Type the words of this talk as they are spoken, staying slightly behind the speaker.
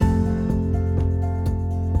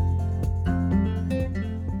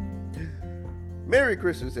Merry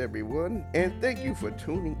Christmas, everyone, and thank you for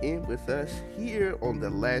tuning in with us here on the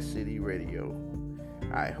Last City Radio.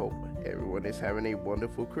 I hope everyone is having a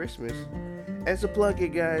wonderful Christmas. As a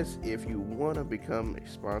plug-in, guys, if you want to become a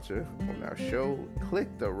sponsor on our show, click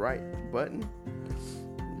the right button.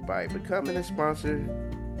 By becoming a sponsor,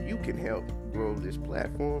 you can help grow this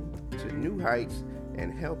platform to new heights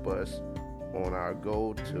and help us on our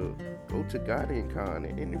goal to go to GuardianCon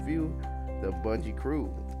and interview the Bungie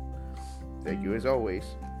crew. Thank you as always.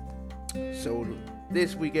 So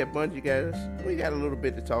this week at Bungie, guys, we got a little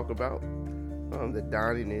bit to talk about. The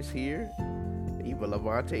Donning is here. Eva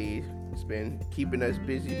Levante has been keeping us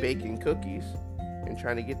busy baking cookies and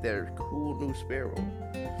trying to get that cool new Sparrow.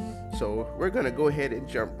 So we're going to go ahead and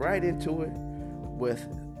jump right into it with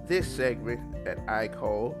this segment that I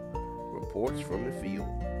call Reports from the Field.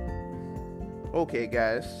 Okay,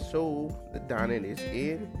 guys, so the Donning is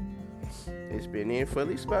in. It's been in for at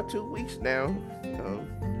least about 2 weeks now.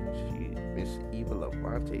 Miss Eva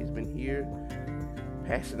Levante has been here,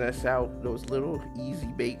 passing us out those little easy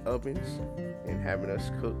bake ovens and having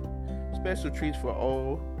us cook special treats for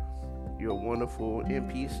all your wonderful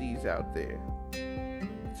NPCs out there.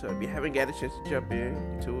 So if you haven't got a chance to jump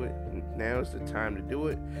into it, now's the time to do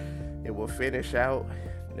it. And we'll finish out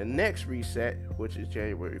the next reset, which is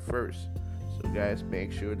January 1st. So guys,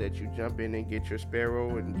 make sure that you jump in and get your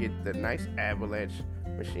Sparrow and get the nice Avalanche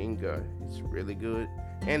machine gun. It's really good,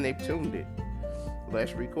 and they've tuned it.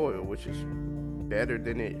 Less recoil, which is better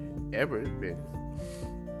than it ever been.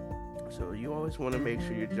 So you always want to make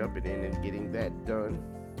sure you're jumping in and getting that done.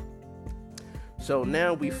 So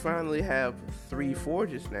now we finally have 3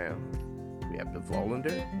 forges now. We have the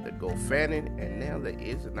Volander, the Gofanin, and now the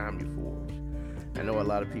Izanami Forge. I know a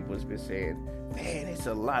lot of people has been saying, man, it's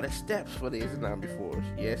a lot of steps for the Izanami Forge.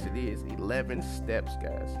 Yes, it is. 11 steps,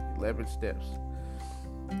 guys. 11 steps.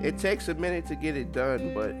 It takes a minute to get it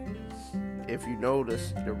done, but if you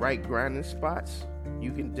notice the right grinding spots,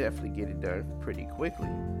 you can definitely get it done pretty quickly.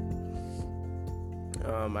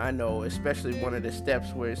 I know, especially one of the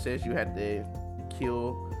steps where it says you had to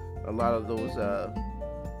kill a lot of those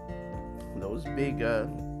big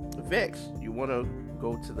Vex. You want to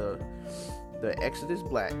go to the Exodus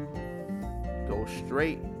Black, go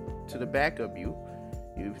straight to the back of you.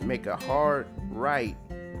 You make a hard right,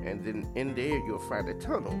 and then in there you'll find a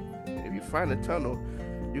tunnel. And if you find a tunnel,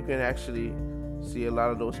 you can actually see a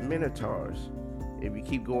lot of those Minotaurs. If you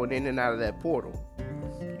keep going in and out of that portal,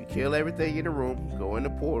 you kill everything in the room, go in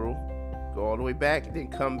the portal, go all the way back, then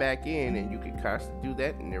come back in, and you can constantly do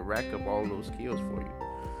that and then rack up all those kills for you.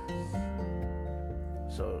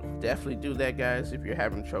 So definitely do that, guys, if you're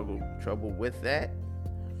having trouble with that.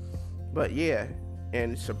 But yeah,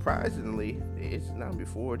 and surprisingly, the Izanami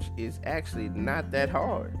Forge is actually not that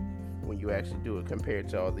hard when you actually do it compared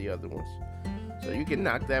to all the other ones. So you can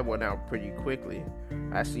knock that one out pretty quickly.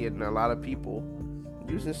 I see it in a lot of people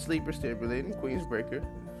using Sleeper Stimulator and Queensbreaker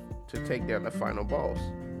to take down the final boss.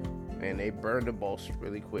 And they burn the boss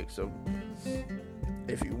really quick. So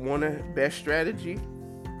if you want a best strategy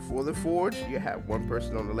for the Forge, you have one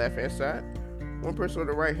person on the left hand side, one person on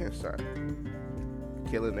the right hand side,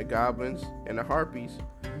 killing the goblins and the harpies,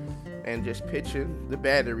 and just pitching the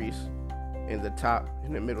batteries in the top,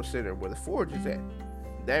 in the middle center where the Forge is at.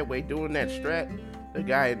 That way, doing that strat, the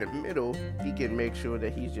guy in the middle, he can make sure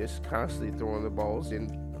that he's just constantly throwing the balls in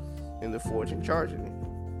the Forge and charging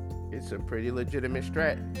it. It's a pretty legitimate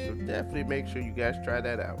strat, so definitely make sure you guys try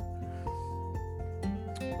that out.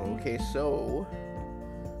 Okay, so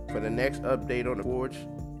for the next update on the Forge,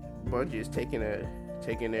 Bungie is taking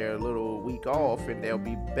their little week off, and they'll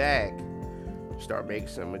be back. Start making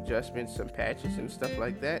some adjustments, some patches and stuff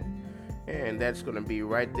like that. And that's going to be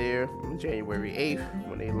right there on January 8th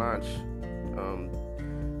when they launch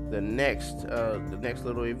the next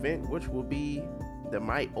little event, which will be the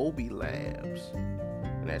My Obi Labs.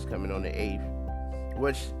 And that's coming on the 8th,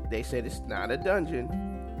 which they said it's not a dungeon.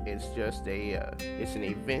 It's just it's an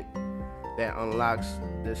event that unlocks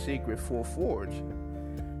the secret for Forge.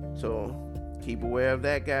 So keep aware of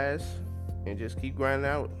that, guys, and just keep grinding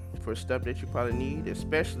out for stuff that you probably need,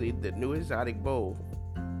 especially the new exotic bow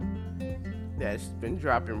that's been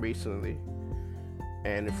dropping recently.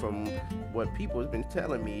 And from what people have been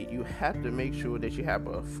telling me, you have to make sure that you have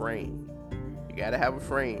a frame. You gotta have a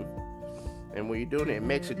frame. And when you're doing it, it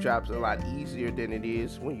makes it drops a lot easier than it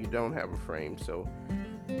is when you don't have a frame. So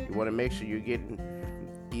you want to make sure you're getting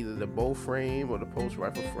either the bow frame or the pulse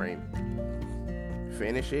rifle frame.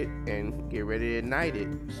 Finish it and get ready to ignite it.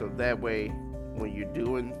 So that way, when you're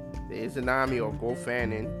doing the Izanami or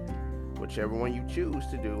Gofanin, whichever one you choose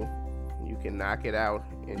to do, you can knock it out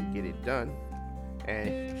and get it done.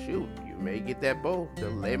 And shoot, you may get that bow, the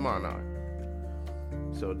Le Monarch.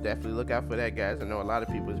 So definitely look out for that, guys. I know a lot of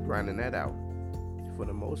people is grinding that out for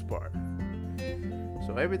the most part.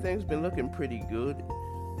 So everything's been looking pretty good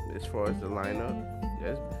as far as the lineup.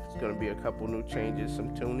 There's going to be a couple new changes, some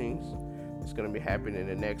tunings. It's going to be happening in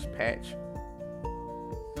the next patch.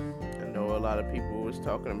 I know a lot of people was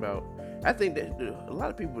talking about. I think that a lot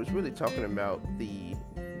of people was really talking about the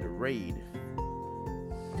raid,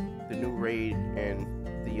 the new raid, and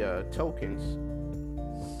the tokens.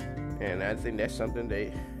 And I think that's something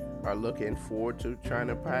they are looking forward to trying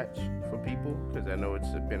to patch for people, because I know it's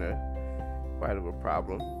been quite of a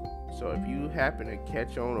problem. So if you happen to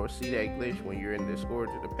catch on or see that glitch when you're in the Scourge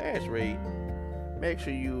of the Past raid, make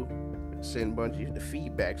sure you send Bungie the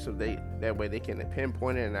feedback so that way they can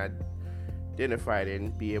pinpoint it and identify it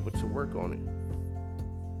and be able to work on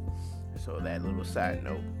it. So that little side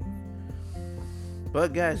note.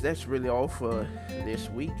 But guys, that's really all for this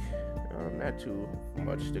week. Not too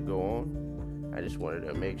much to go on. I just wanted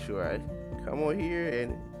to make sure I come on here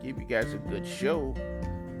and give you guys a good show.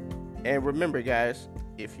 And remember, guys,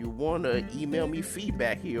 if you want to email me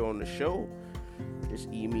feedback here on the show,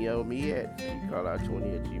 just email me at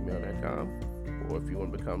pcarlisle20@gmail.com. Or if you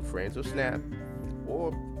want to become friends or Snap,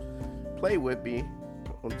 or play with me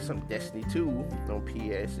on some Destiny 2 on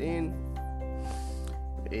PSN,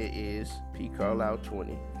 it is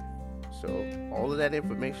pcarlisle20. So all of that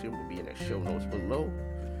information will be in the show notes below.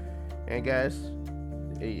 And guys,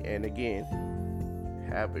 and again,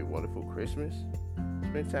 have a wonderful Christmas.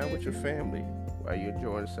 Spend time with your family while you're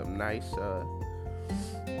enjoying some nice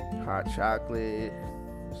hot chocolate,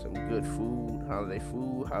 some good food,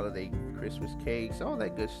 holiday Christmas cakes, all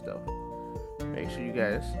that good stuff. Make sure you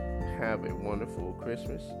guys have a wonderful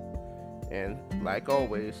Christmas. And like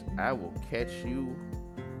always, I will catch you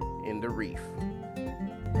in the reef.